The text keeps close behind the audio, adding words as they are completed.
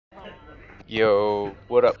Yo,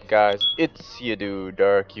 what up guys? It's your dude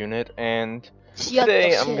Darkunit, and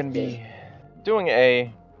today I'm gonna be doing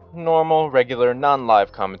a normal, regular,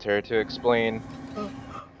 non-live commentary to explain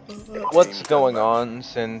what's going on,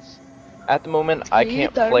 since at the moment I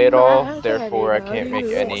can't play at all, therefore I can't make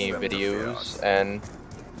any videos. And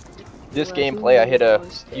this gameplay I hit a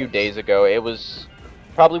few days ago. It was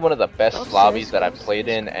probably one of the best lobbies that I've played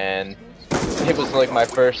in, and it was like my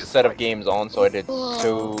first set of games on, so I did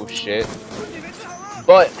so shit.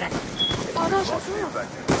 But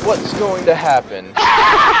what's going to happen?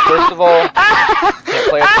 First of all, can't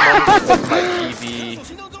play at the moment because my TV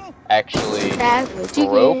actually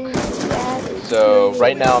broke. So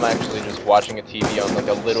right now I'm actually just watching a TV on like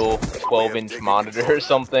a little 12-inch monitor or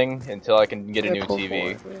something until I can get a new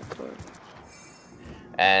TV.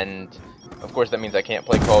 And of course that means I can't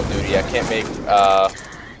play Call of Duty. I can't make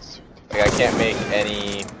I can't make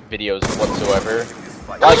any videos whatsoever.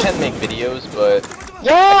 Well, I can make videos, but I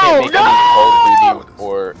can't make any Call of Duty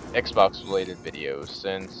or Xbox related videos,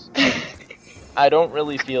 since I don't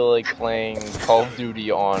really feel like playing Call of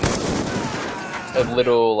Duty on a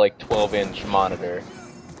little like 12-inch monitor.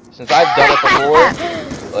 Since I've done it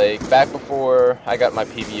before, like back before I got my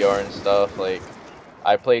PVR and stuff, like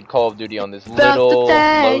I played Call of Duty on this little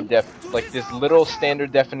this little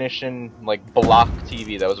standard definition like block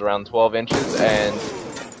TV that was around 12 inches, and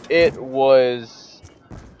it was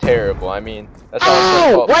terrible. I mean, that's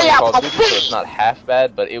not Call of Duty, so it's not half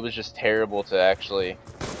bad, but it was just terrible to actually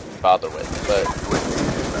bother with. But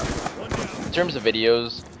in terms of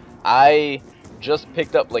videos, I just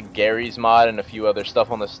picked up like Gary's mod and a few other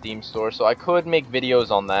stuff on the Steam store, so I could make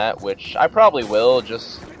videos on that, which I probably will,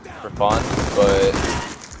 just for fun. But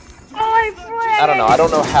I don't know. I don't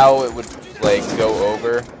know how it would like go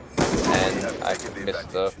over, and I missed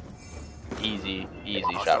the easy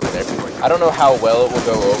shot right there. I don't know how well it will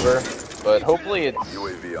go over, but hopefully it's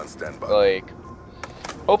like,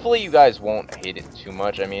 hopefully you guys won't hate it too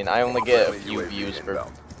much. I mean, I only get a few views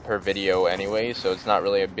per video anyway, so it's not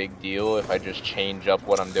really a big deal if I just change up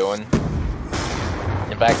what I'm doing.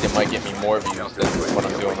 In fact, it might get me more views than what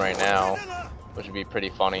I'm doing right now, which would be pretty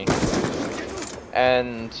funny.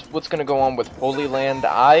 And what's going to go on with Holy Land,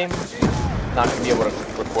 I'm not going to be able to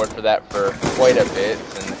record for that for quite a bit,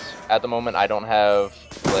 since at the moment I don't have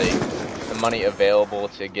like the money available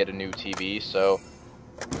to get a new TV, so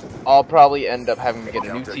I'll probably end up having to get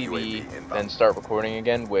a new TV and start recording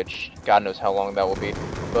again, which God knows how long that will be.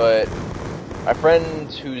 But my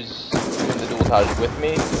friend who's doing the dualtage with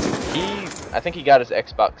me, I think he got his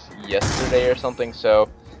Xbox yesterday or something, so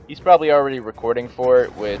he's probably already recording for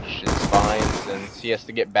it, which is fine, since he has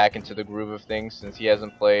to get back into the groove of things, since he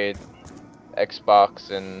hasn't played Xbox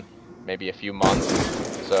in maybe a few months.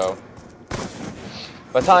 So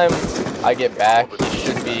by the time I get back, he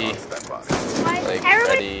should be like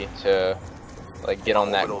ready to like get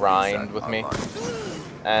on that grind with me.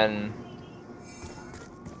 And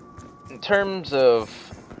in terms of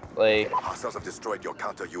like,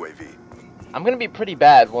 I'm gonna be pretty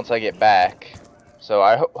bad once I get back. So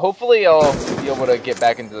hopefully I'll be able to get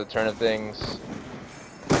back into the turn of things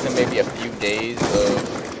in maybe a few days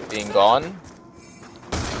of being gone.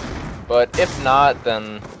 But if not,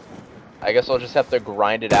 then I guess I'll just have to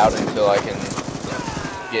grind it out until I can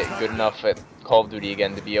get good enough at Call of Duty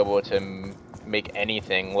again to be able to make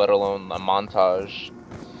anything, let alone a montage.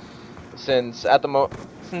 Since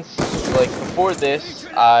like before this,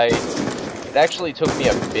 it actually took me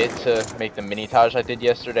a bit to make the mini-tage I did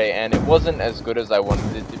yesterday, and it wasn't as good as I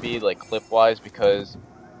wanted it to be, like clip-wise, because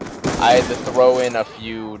I had to throw in a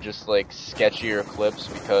few just like sketchier clips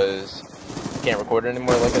because I can't record it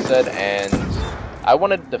anymore, like I said, and I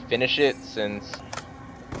wanted to finish it since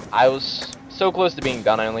I was so close to being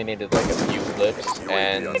done. I only needed like a few clips,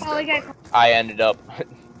 and I ended up,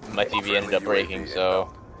 my TV ended up breaking,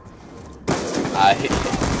 so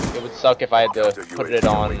it would suck if I had to put it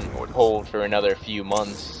on hold for another few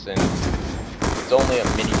months, and it's only a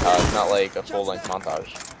mini-tage, not like a full-length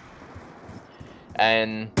montage.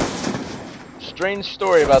 And strange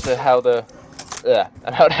story about how the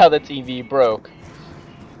TV broke.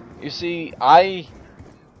 You see, I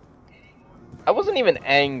wasn't even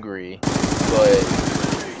angry, but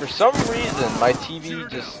for some reason my TV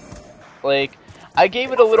just like, I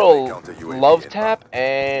gave it a little love tap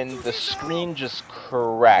and the screen just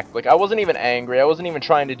cracked. Like, I wasn't even angry. I wasn't even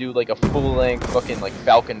trying to do like a full-length fucking like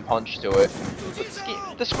Falcon punch to it.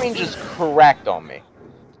 But the screen just cracked on me.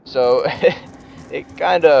 So it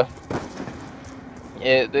kind of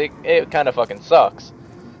fucking sucks.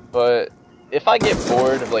 But if I get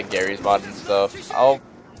bored of like Gary's mod and stuff,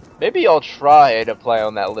 maybe I'll try to play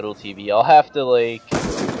on that little TV. I'll have to like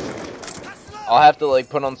I'll have to like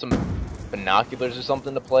put on some binoculars or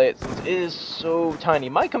something to play it since it is so tiny.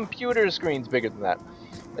 My computer screen's bigger than that.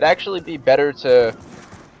 It'd actually be better to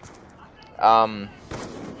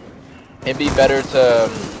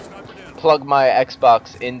plug my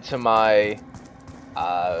Xbox into my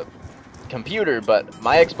computer, but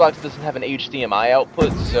my Xbox doesn't have an HDMI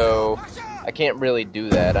output, so I can't really do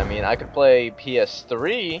that. I mean, I could play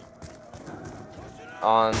PS3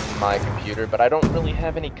 on my computer, but I don't really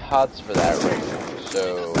have any CODs for that right now.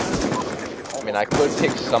 So, I mean, I could pick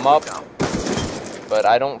some up, but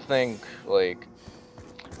I don't think, like,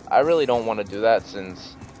 I really don't want to do that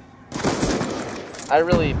since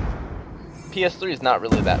PS3 is not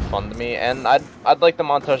really that fun to me, and I'd like the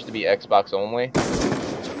montage to be Xbox only,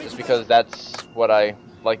 just because that's what I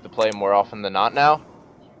like to play more often than not now.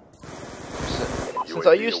 Since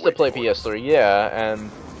I used to play PS3, yeah, and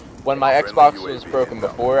when my Xbox was broken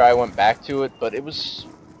before, I went back to it, but it was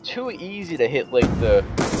too easy to hit like the...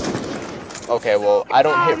 Okay, well, I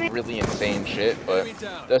don't hit really insane shit, but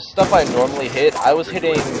the stuff I normally hit, I was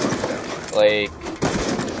hitting like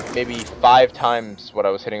maybe 5 times what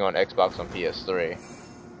I was hitting on Xbox on PS3.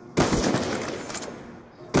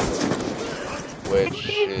 Which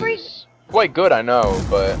is quite good, I know,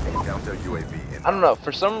 but I don't know,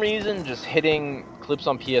 for some reason just hitting clips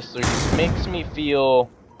on PS3 just makes me feel,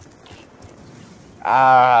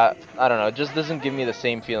 I don't know, it just doesn't give me the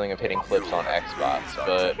same feeling of hitting clips on Xbox.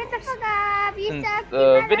 But since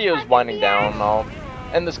the video is winding down, I'll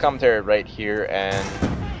end this commentary right here, and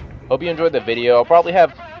hope you enjoyed the video. I'll probably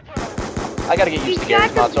have, I gotta get used to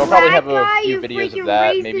Gary's mod, so I'll probably have a few videos of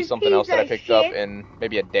that, maybe something else that I picked up in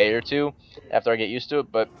maybe a day or two after I get used to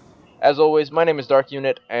it. But as always, my name is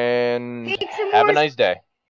Darkunit, and have a nice day.